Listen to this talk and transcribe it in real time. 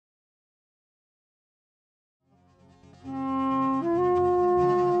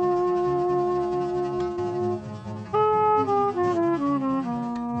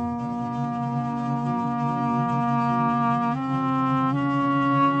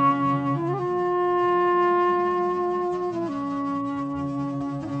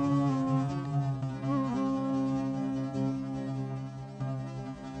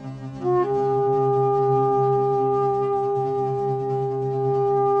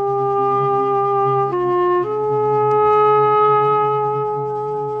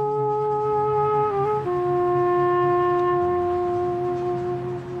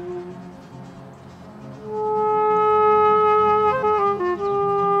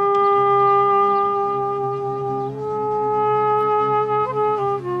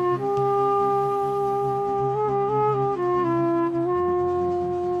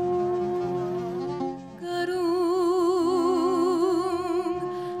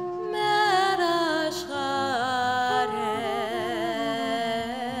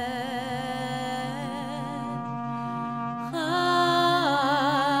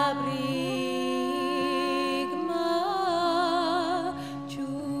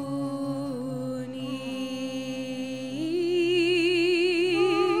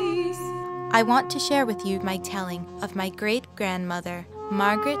I want to share with you my telling of my great-grandmother,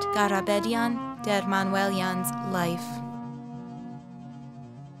 Margaret Garabedian Der Manuelian's life.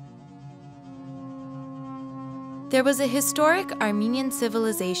 There was a historic Armenian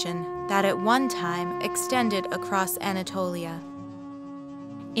civilization that at one time extended across Anatolia.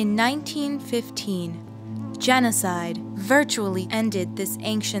 In 1915, genocide virtually ended this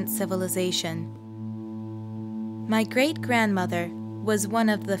ancient civilization. My great-grandmother was one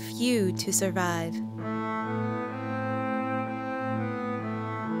of the few to survive.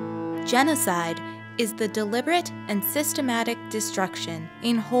 Genocide is the deliberate and systematic destruction,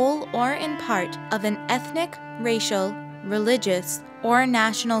 in whole or in part, of an ethnic, racial, religious, or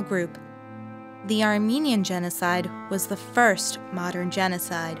national group. The Armenian Genocide was the first modern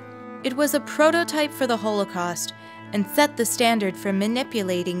genocide. It was a prototype for the Holocaust and set the standard for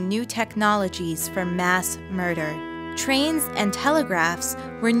manipulating new technologies for mass murder. Trains and telegraphs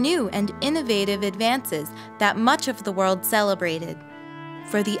were new and innovative advances that much of the world celebrated.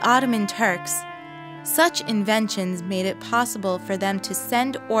 For the Ottoman Turks, such inventions made it possible for them to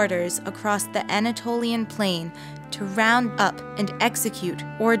send orders across the Anatolian plain to round up and execute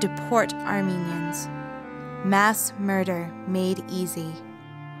or deport Armenians. Mass murder made easy.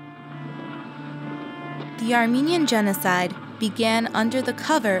 The Armenian Genocide began under the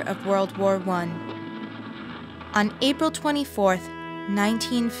cover of World War I. On April 24,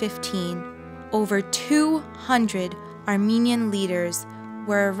 1915, over 200 Armenian leaders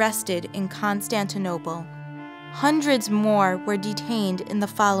were arrested in Constantinople. Hundreds more were detained in the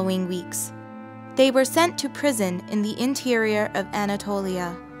following weeks. They were sent to prison in the interior of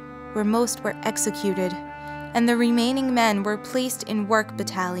Anatolia, where most were executed, and the remaining men were placed in work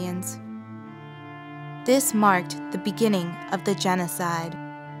battalions. This marked the beginning of the genocide.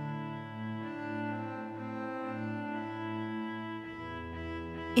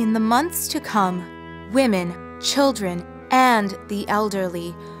 In the months to come, women, children, and the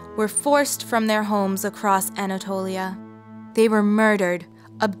elderly were forced from their homes across Anatolia. They were murdered,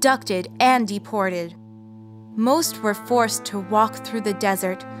 abducted, and deported. Most were forced to walk through the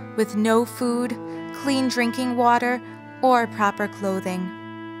desert with no food, clean drinking water, or proper clothing.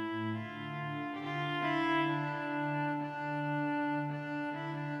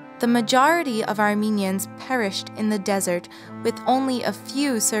 The majority of Armenians perished in the desert, with only a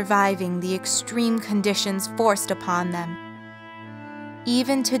few surviving the extreme conditions forced upon them.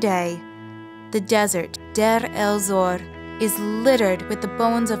 Even today, the desert, Der el-Zor, is littered with the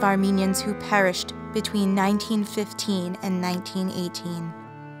bones of Armenians who perished between 1915 and 1918.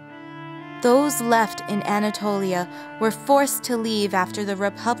 Those left in Anatolia were forced to leave after the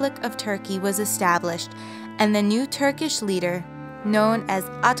Republic of Turkey was established, and the new Turkish leader, known as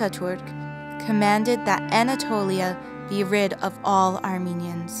Ataturk, commanded that Anatolia be rid of all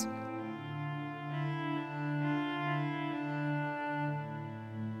Armenians.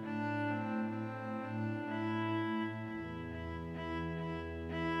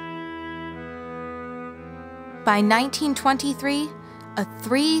 By 1923, a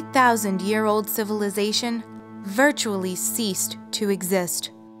 3,000-year-old civilization virtually ceased to exist.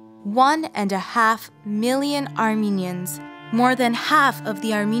 1.5 million Armenians, more than half of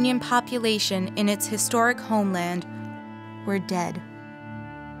the Armenian population in its historic homeland, were dead.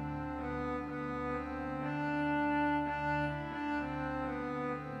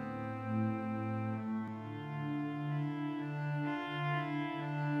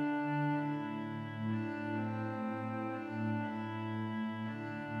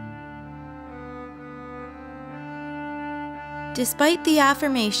 Despite the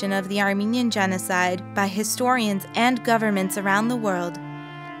affirmation of the Armenian Genocide by historians and governments around the world,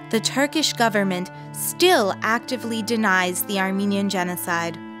 the Turkish government still actively denies the Armenian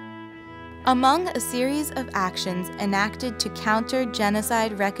Genocide. Among a series of actions enacted to counter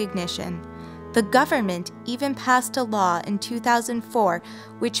genocide recognition, the government even passed a law in 2004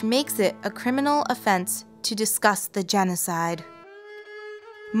 which makes it a criminal offense to discuss the genocide.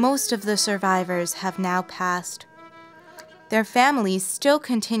 Most of the survivors have now passed. Their families still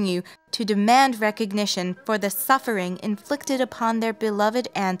continue to demand recognition for the suffering inflicted upon their beloved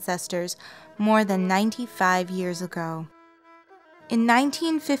ancestors more than 95 years ago. In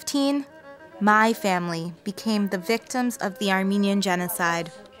 1915, my family became the victims of the Armenian Genocide.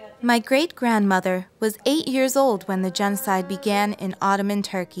 My great-grandmother was 8 years old when the genocide began in Ottoman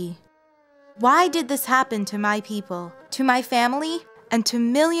Turkey. Why did this happen to my people, to my family, and to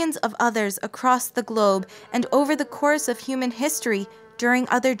millions of others across the globe and over the course of human history during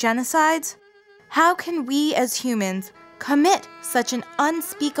other genocides? How can we as humans commit such an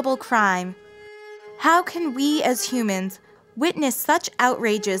unspeakable crime? How can we as humans witness such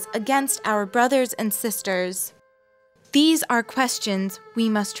outrages against our brothers and sisters? These are questions we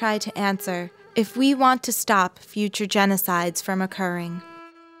must try to answer if we want to stop future genocides from occurring.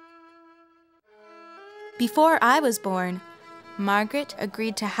 Before I was born, Margaret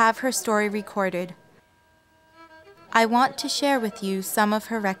agreed to have her story recorded. I want to share with you some of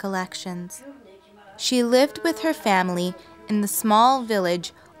her recollections. She lived with her family in the small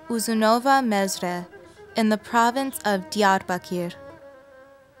village Uzunova Mezre in the province of Diyarbakir.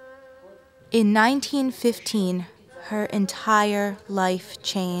 In 1915, her entire life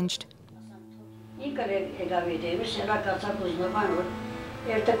changed.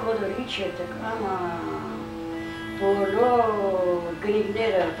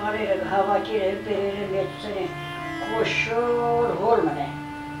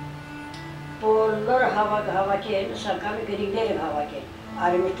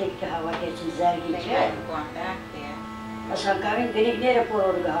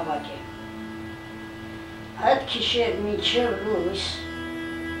 Ad kişi minçer Rus,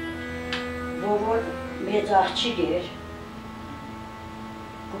 bobor mezahçıdır.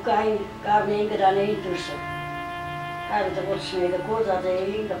 Kukain karneyin gıdaneyin dursun. Her de bolsmeda koza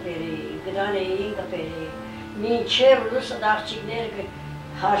deyin kaperi, gıdaneyin kaperi. Minçer Rus adahçıdır ki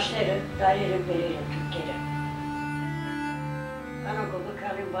harçları daire verir Türkiye'de. Kana kobu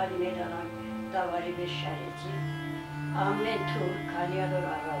kalim badi ne dalan davari bir şareti. Armen tur kaliyador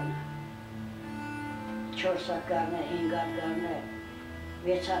aravna. Çorsak garne, hingat garne,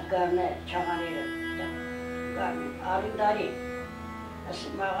 veçat garne, çamanere, garne, arindari,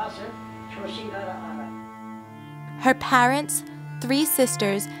 mağası, çorsingara ara. Her parents, 3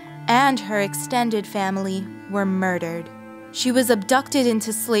 sisters, and her extended family were murdered. She was abducted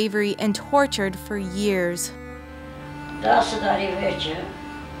into slavery and tortured for years. Dasadari veçe,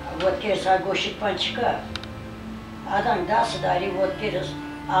 vodkesa goşik pançika. Adam dasadari vodkeres,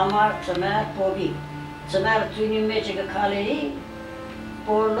 amar tmer pobi. Zmer tüyünün mecege kaleyi,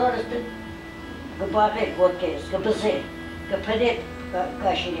 porlar işte gıbağır vodkes, gıbıze, gıpedet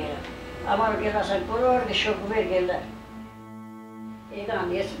kaşinera. Amar gelasan porlar gışokver geller. Egan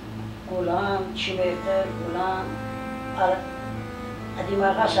yes gulam, çimerter gulam,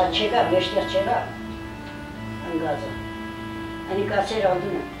 adimağa saçega, beşler çega, angaza. Ani kaser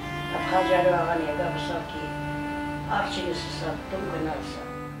aldın, afhajarı ağane gabsaki, akçıgısı sattım gınarsa.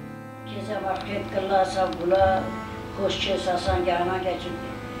 Keza vakit kalla sabula, koşçe sasan gana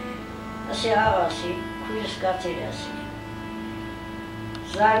geçirdi. Asi ağası, kuyus katerası.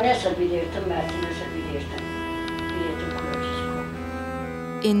 Zar nasıl bilirdim, merti nasıl bilirdim. Bilirdim kuyucusko.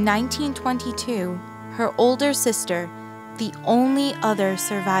 In 1922, her older sister, the only other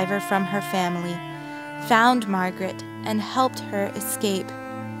survivor from her family, found Margaret and helped her escape.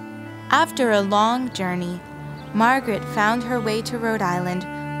 After a long journey, Margaret found her way to Rhode Island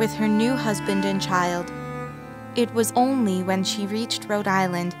with her new husband and child. It was only when she reached Rhode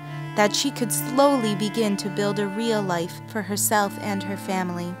Island that she could slowly begin to build a real life for herself and her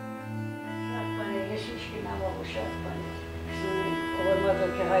family.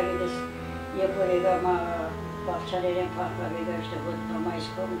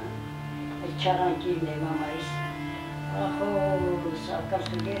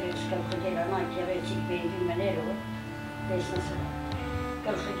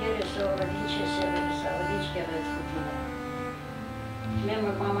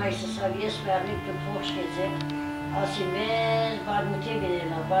 Memur mama ise saviyes vermek de boş gece. Asimez barmute gidelim,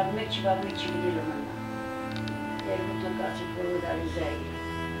 barmekçi gidelim ana. Mutlaka çıkıyor da rizayı.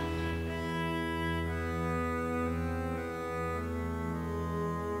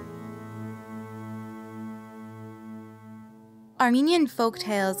 Armenian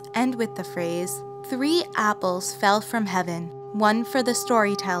folktales end with the phrase, 3 apples fell from heaven, 1 for the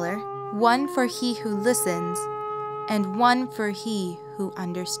storyteller, 1 for he who listens, and 1 for he who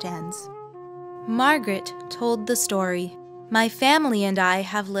understands. Margaret told the story. My family and I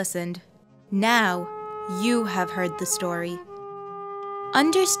have listened. Now you have heard the story.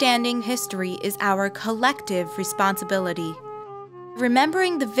 Understanding history is our collective responsibility.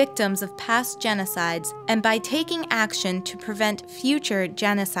 Remembering the victims of past genocides and by taking action to prevent future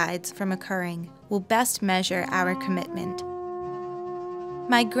genocides from occurring will best measure our commitment.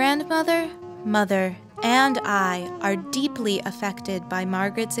 My grandmother, mother, and I are deeply affected by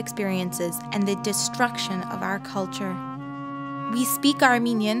Margaret's experiences and the destruction of our culture. We speak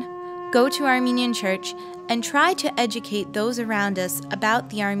Armenian, go to Armenian church, and try to educate those around us about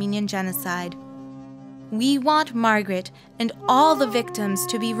the Armenian Genocide. We want Margaret and all the victims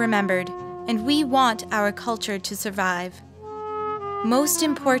to be remembered, and we want our culture to survive. Most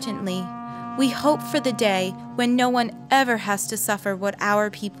importantly, We hope for the day when no one ever has to suffer what our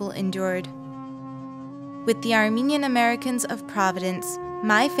people endured. With the Armenian Americans of Providence,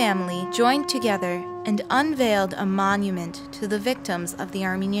 my family joined together and unveiled a monument to the victims of the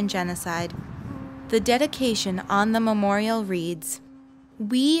Armenian Genocide. The dedication on the memorial reads,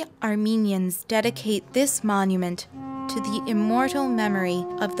 "We Armenians dedicate this monument to the immortal memory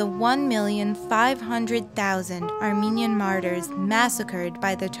of the 1,500,000 Armenian martyrs massacred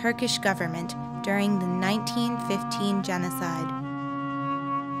by the Turkish government during the 1915 genocide.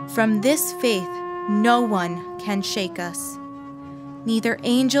 From this faith, no one can shake us, neither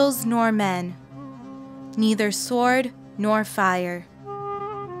angels nor men, neither sword nor fire,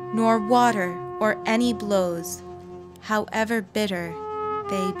 nor water or any blows, however bitter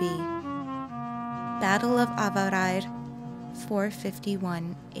they be." Battle of Avarayr,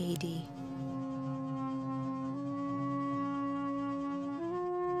 451 AD.